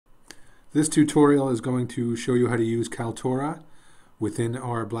This tutorial is going to show you how to use Kaltura within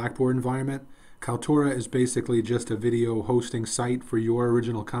our Blackboard environment. Kaltura is basically just a video hosting site for your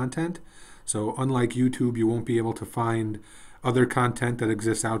original content. So unlike YouTube, you won't be able to find other content that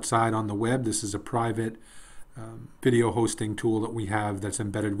exists outside on the web. This is a private video hosting tool that we have that's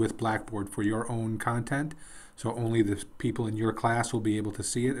embedded with Blackboard for your own content. So only the people in your class will be able to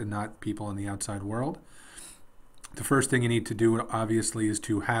see it and not people in the outside world. The first thing you need to do, obviously, is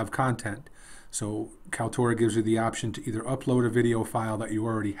to have content. So Kaltura gives you the option to either upload a video file that you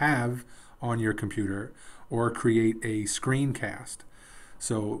already have on your computer or create a screencast.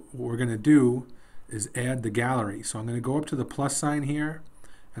 So what we're going to do is add the gallery. So I'm going to go up to the plus sign here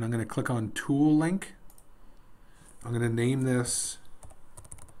and I'm going to click on Tool Link. I'm going to name this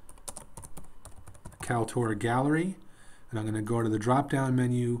Kaltura Gallery, and I'm going to go to the drop-down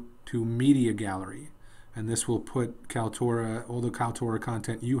menu to Media Gallery. And this will put Kaltura, all the Kaltura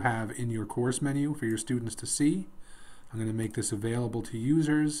content you have in your course menu for your students to see. I'm going to make this available to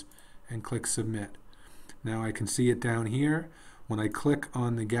users and click Submit. Now I can see it down here. When I click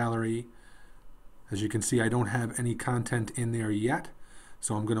on the gallery, as you can see, I don't have any content in there yet.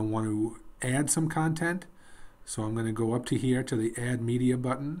 So I'm going to want to add some content. So I'm going to go up to here to the Add Media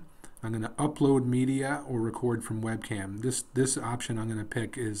button. I'm going to upload media or record from webcam. This option I'm going to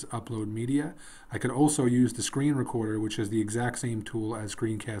pick is upload media. I could also use the screen recorder, which is the exact same tool as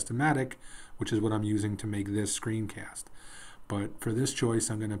Screencast-O-Matic, which is what I'm using to make this screencast. But for this choice,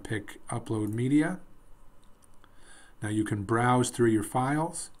 I'm going to pick upload media. Now you can browse through your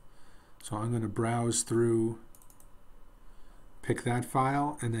files. So I'm going to browse through, pick that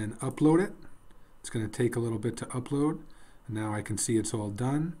file, and then upload it. It's going to take a little bit to upload. And now I can see it's all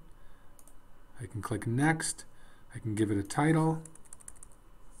done. I can click Next. I can give it a title.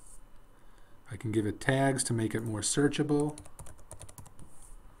 I can give it tags to make it more searchable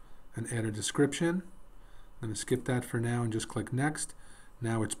and add a description. I'm going to skip that for now and just click Next.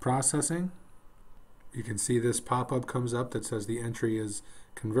 Now it's processing. You can see this pop-up comes up that says the entry is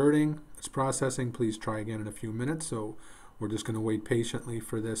converting. It's processing. Please try again in a few minutes. So we're just going to wait patiently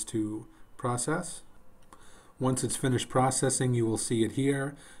for this to process. Once it's finished processing, you will see it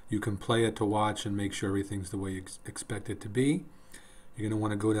here. You can play it to watch and make sure everything's the way you expect it to be. You're going to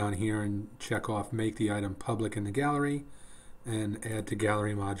want to go down here and check off Make the item public in the gallery and Add to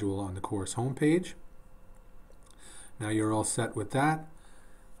Gallery module on the course homepage. Now you're all set with that.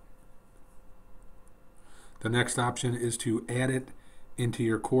 The next option is to add it into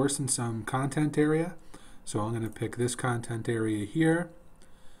your course in some content area. So I'm going to pick this content area here.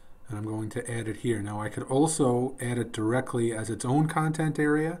 And I'm going to add it here. Now I could also add it directly as its own content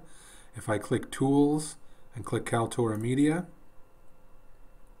area. If I click Tools and click Kaltura Media,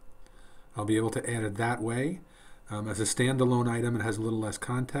 I'll be able to add it that way. As a standalone item, it has a little less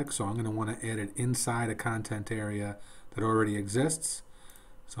context, so I'm going to want to add it inside a content area that already exists.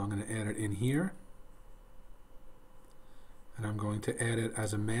 So I'm going to add it in here. And I'm going to add it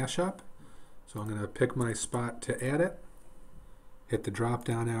as a mashup. So I'm going to pick my spot to add it. Hit the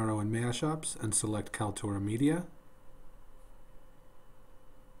drop-down arrow in Mashups and select Kaltura Media.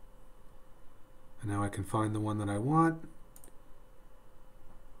 And now I can find the one that I want.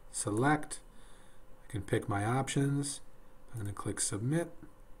 Select. I can pick my options. I'm going to click Submit.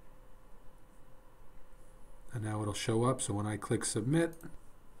 And now it'll show up. So when I click Submit,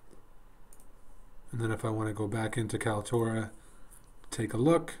 and then if I want to go back into Kaltura, take a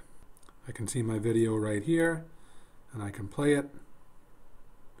look, I can see my video right here, and I can play it.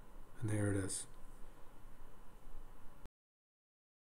 And there it is.